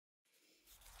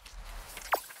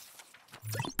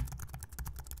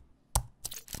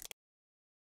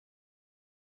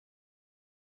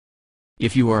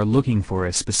If you are looking for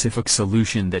a specific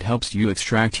solution that helps you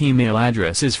extract email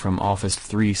addresses from Office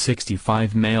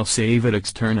 365 Mail Save It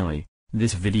externally,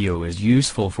 this video is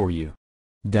useful for you.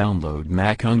 Download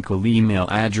MacUncle Email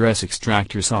Address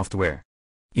Extractor software.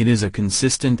 It is a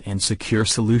consistent and secure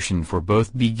solution for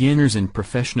both beginners and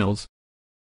professionals.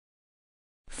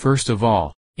 First of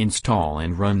all, install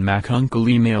and run MacUncle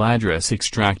Email Address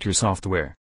Extractor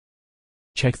software.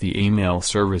 Check the email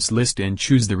service list and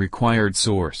choose the required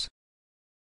source.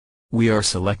 We are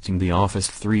selecting the Office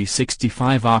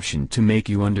 365 option to make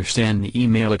you understand the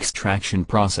email extraction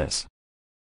process.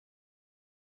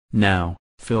 Now,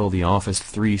 fill the Office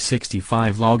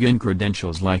 365 login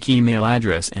credentials like email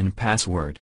address and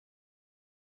password.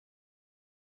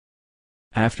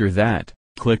 After that,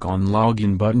 click on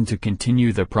Login button to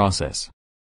continue the process.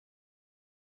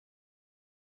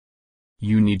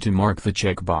 You need to mark the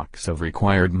checkbox of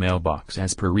Required Mailbox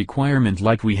as per requirement,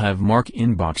 like we have Mark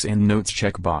Inbox and Notes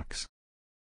checkbox.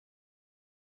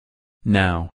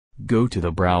 Now, go to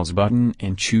the Browse button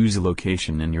and choose a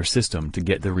location in your system to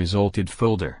get the resulted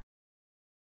folder.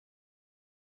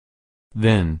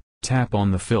 Then, tap on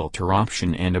the Filter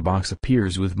option and a box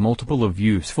appears with multiple of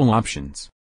useful options.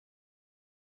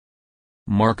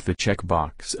 Mark the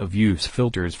checkbox of Use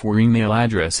Filters for email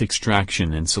address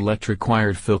extraction and select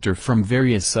required filter from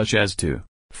various such as to,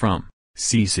 from,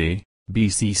 CC,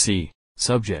 BCC,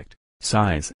 subject,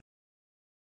 size.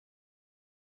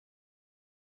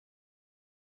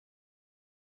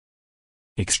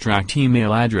 Extract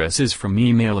email addresses from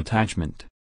email attachment.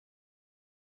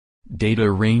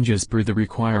 Data range as per the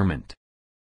requirement.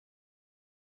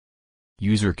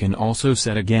 User can also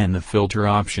set again the filter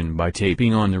option by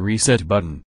tapping on the Reset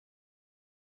button.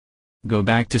 Go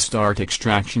back to Start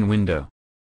Extraction window.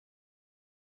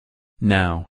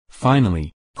 Now,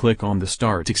 finally, click on the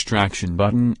Start Extraction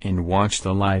button and watch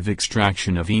the live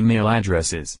extraction of email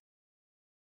addresses.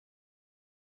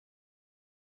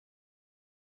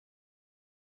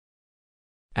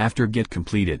 After get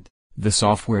completed, the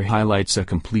software highlights a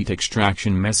complete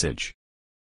extraction message.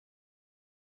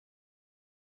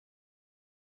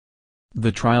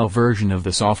 The trial version of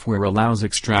the software allows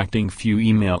extracting few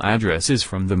email addresses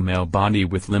from the mail body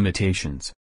with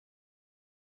limitations.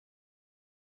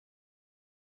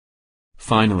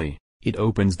 Finally, it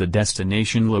opens the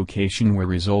destination location where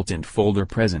resultant folder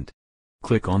present.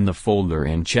 Click on the folder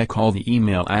and check all the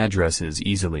email addresses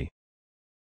easily.